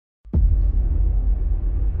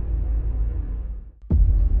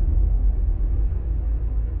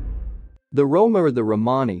The Roma or the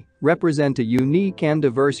Romani represent a unique and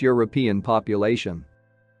diverse European population.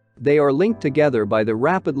 They are linked together by the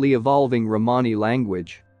rapidly evolving Romani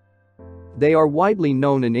language. They are widely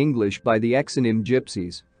known in English by the exonym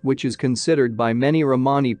gypsies, which is considered by many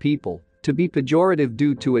Romani people to be pejorative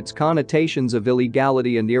due to its connotations of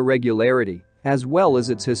illegality and irregularity, as well as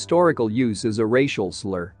its historical use as a racial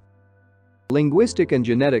slur. Linguistic and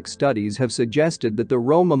genetic studies have suggested that the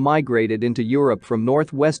Roma migrated into Europe from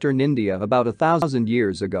northwestern India about 1,000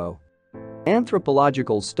 years ago.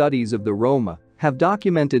 Anthropological studies of the Roma have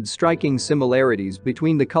documented striking similarities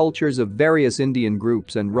between the cultures of various Indian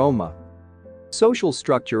groups and Roma. Social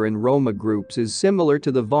structure in Roma groups is similar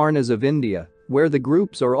to the Varnas of India, where the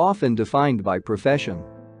groups are often defined by profession.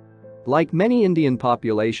 Like many Indian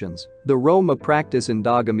populations, the Roma practice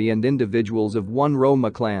endogamy, and individuals of one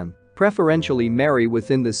Roma clan preferentially marry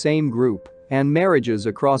within the same group, and marriages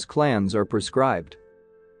across clans are prescribed.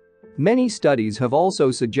 Many studies have also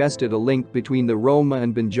suggested a link between the Roma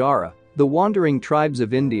and Banjara, the wandering tribes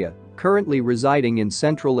of India currently residing in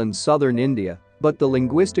central and southern India, but the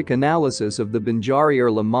linguistic analysis of the Banjari or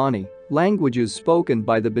Lamani languages spoken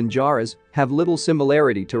by the Banjaras have little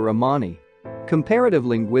similarity to Romani. Comparative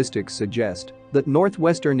linguistics suggest that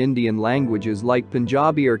northwestern Indian languages like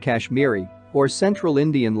Punjabi or Kashmiri or central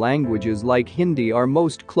Indian languages like Hindi are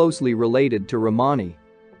most closely related to Romani.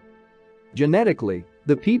 Genetically,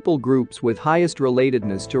 the people groups with highest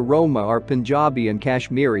relatedness to Roma are Punjabi and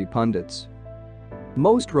Kashmiri Pundits.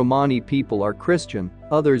 Most Romani people are Christian,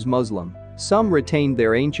 others Muslim. Some retained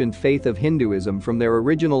their ancient faith of Hinduism from their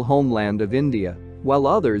original homeland of India, while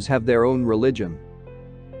others have their own religion.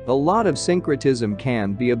 A lot of syncretism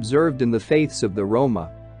can be observed in the faiths of the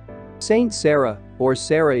Roma. Saint Sarah, or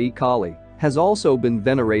Sarah e Kali, has also been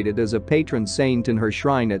venerated as a patron saint in her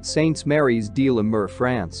shrine at Sainte Mary's de la Mer,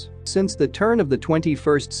 France. Since the turn of the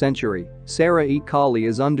 21st century, Sarah e Kali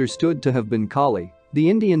is understood to have been Kali, the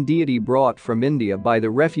Indian deity brought from India by the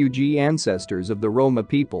refugee ancestors of the Roma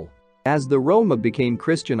people. As the Roma became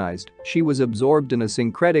Christianized, she was absorbed in a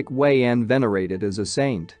syncretic way and venerated as a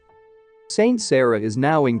saint. Saint Sarah is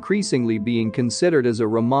now increasingly being considered as a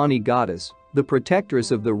Romani goddess, the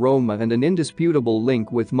protectress of the Roma and an indisputable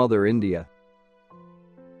link with Mother India.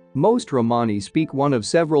 Most Romani speak one of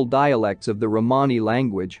several dialects of the Romani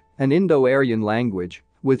language, an Indo-Aryan language,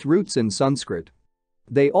 with roots in Sanskrit.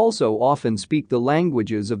 They also often speak the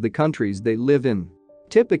languages of the countries they live in.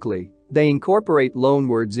 Typically, they incorporate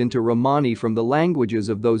loanwords into Romani from the languages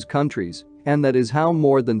of those countries, and that is how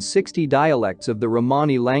more than 60 dialects of the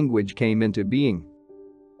Romani language came into being.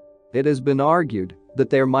 It has been argued that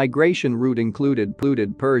their migration route included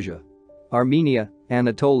Persia, Armenia,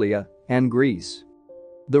 Anatolia, and Greece.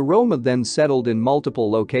 The Roma then settled in multiple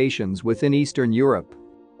locations within Eastern Europe.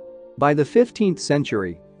 By the 15th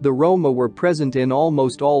century, the Roma were present in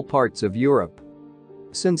almost all parts of Europe.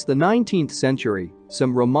 Since the 19th century,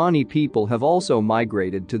 some Romani people have also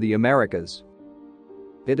migrated to the Americas.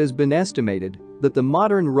 It has been estimated that the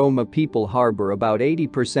modern Roma people harbor about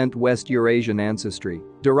 80% West Eurasian ancestry,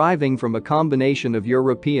 deriving from a combination of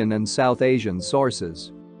European and South Asian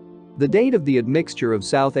sources. The date of the admixture of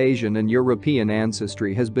South Asian and European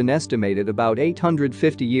ancestry has been estimated about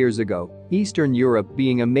 850 years ago, Eastern Europe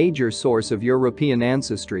being a major source of European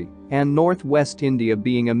ancestry and Northwest India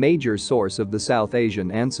being a major source of the South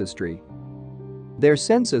Asian ancestry. Their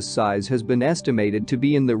census size has been estimated to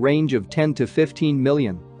be in the range of 10 to 15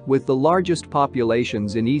 million, with the largest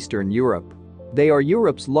populations in Eastern Europe. They are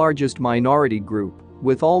Europe's largest minority group,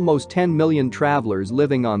 with almost 10 million travelers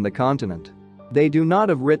living on the continent. They do not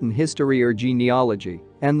have written history or genealogy,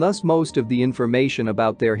 and thus most of the information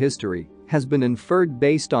about their history has been inferred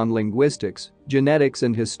based on linguistics, genetics,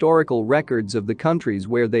 and historical records of the countries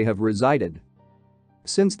where they have resided.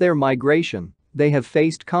 Since their migration, they have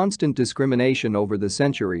faced constant discrimination over the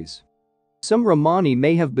centuries. Some Romani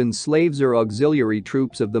may have been slaves or auxiliary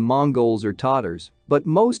troops of the Mongols or Tatars, but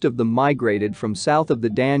most of them migrated from south of the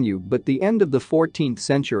Danube at the end of the 14th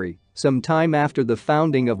century, some time after the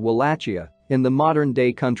founding of Wallachia, in the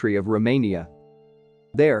modern-day country of Romania.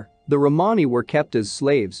 There, the Romani were kept as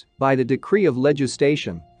slaves by the decree of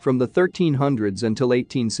legislation from the 1300s until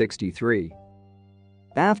 1863.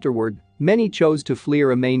 Afterward, many chose to flee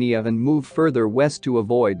Romania and move further west to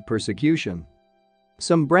avoid persecution.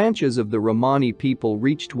 Some branches of the Romani people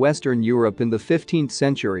reached Western Europe in the 15th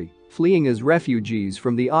century, fleeing as refugees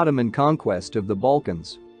from the Ottoman conquest of the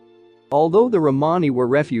Balkans. Although the Romani were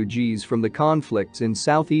refugees from the conflicts in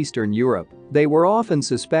southeastern Europe, they were often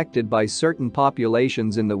suspected by certain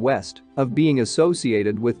populations in the West of being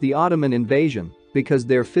associated with the Ottoman invasion because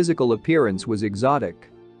their physical appearance was exotic.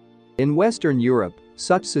 In Western Europe,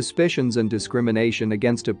 such suspicions and discrimination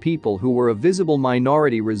against a people who were a visible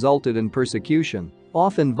minority resulted in persecution,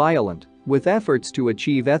 often violent, with efforts to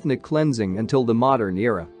achieve ethnic cleansing until the modern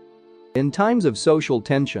era. In times of social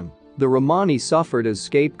tension, the Romani suffered as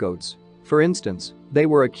scapegoats. For instance, they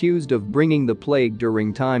were accused of bringing the plague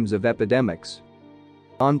during times of epidemics.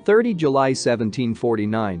 On 30 July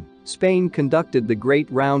 1749, Spain conducted the Great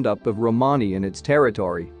Roundup of Romani in its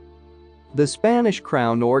territory. The Spanish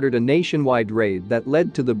crown ordered a nationwide raid that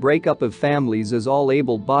led to the breakup of families as all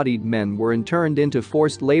able-bodied men were interned into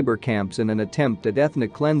forced labor camps in an attempt at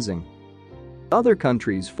ethnic cleansing. Other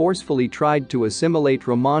countries forcefully tried to assimilate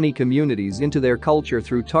Romani communities into their culture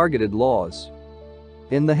through targeted laws.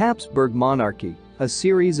 In the Habsburg monarchy, a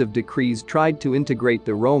series of decrees tried to integrate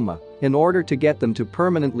the Roma in order to get them to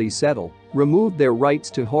permanently settle, removed their rights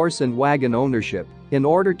to horse and wagon ownership in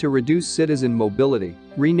order to reduce citizen mobility,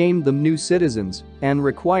 renamed them new citizens, and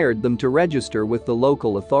required them to register with the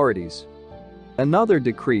local authorities. Another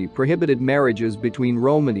decree prohibited marriages between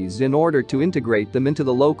Romanis in order to integrate them into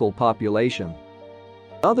the local population.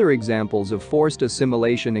 Other examples of forced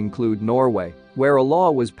assimilation include Norway, where a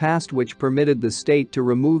law was passed which permitted the state to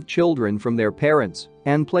remove children from their parents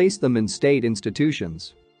and place them in state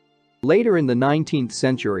institutions. Later in the 19th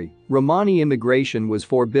century, Romani immigration was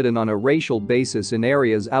forbidden on a racial basis in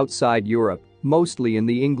areas outside Europe, mostly in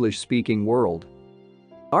the English-speaking world.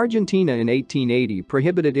 Argentina in 1880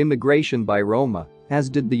 prohibited immigration by Roma, as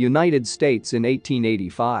did the United States in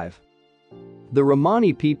 1885. The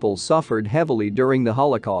Romani people suffered heavily during the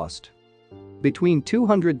Holocaust. Between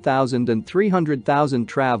 200,000 and 300,000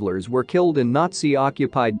 travelers were killed in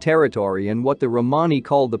Nazi-occupied territory in what the Romani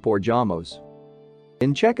called the Porjamos.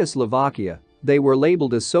 In Czechoslovakia, they were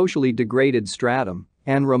labeled a socially degraded stratum,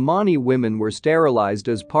 and Romani women were sterilized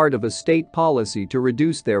as part of a state policy to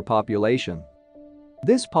reduce their population.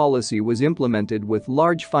 This policy was implemented with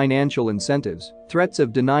large financial incentives, threats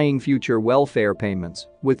of denying future welfare payments,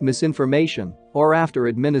 with misinformation, or after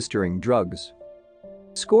administering drugs.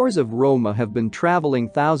 Scores of Roma have been traveling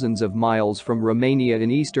thousands of miles from Romania in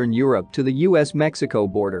Eastern Europe to the US-Mexico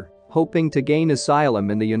border, hoping to gain asylum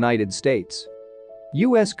in the United States.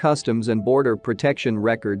 U.S. Customs and Border Protection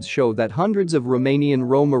records show that hundreds of Romanian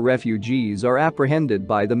Roma refugees are apprehended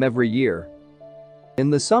by them every year. In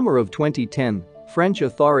the summer of 2010, French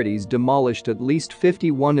authorities demolished at least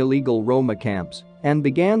 51 illegal Roma camps and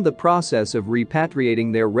began the process of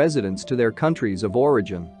repatriating their residents to their countries of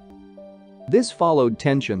origin. This followed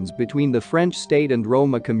tensions between the French state and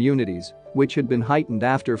Roma communities, which had been heightened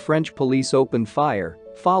after French police opened fire,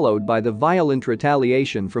 followed by the violent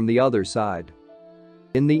retaliation from the other side.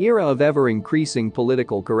 In the era of ever-increasing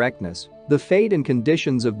political correctness, the fate and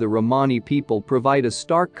conditions of the Romani people provide a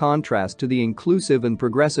stark contrast to the inclusive and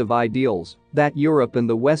progressive ideals that Europe and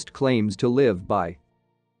the West claims to live by.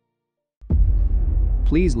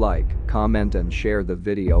 Please like, comment and share the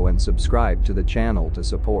video and subscribe to the channel to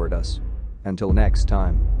support us. Until next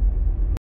time.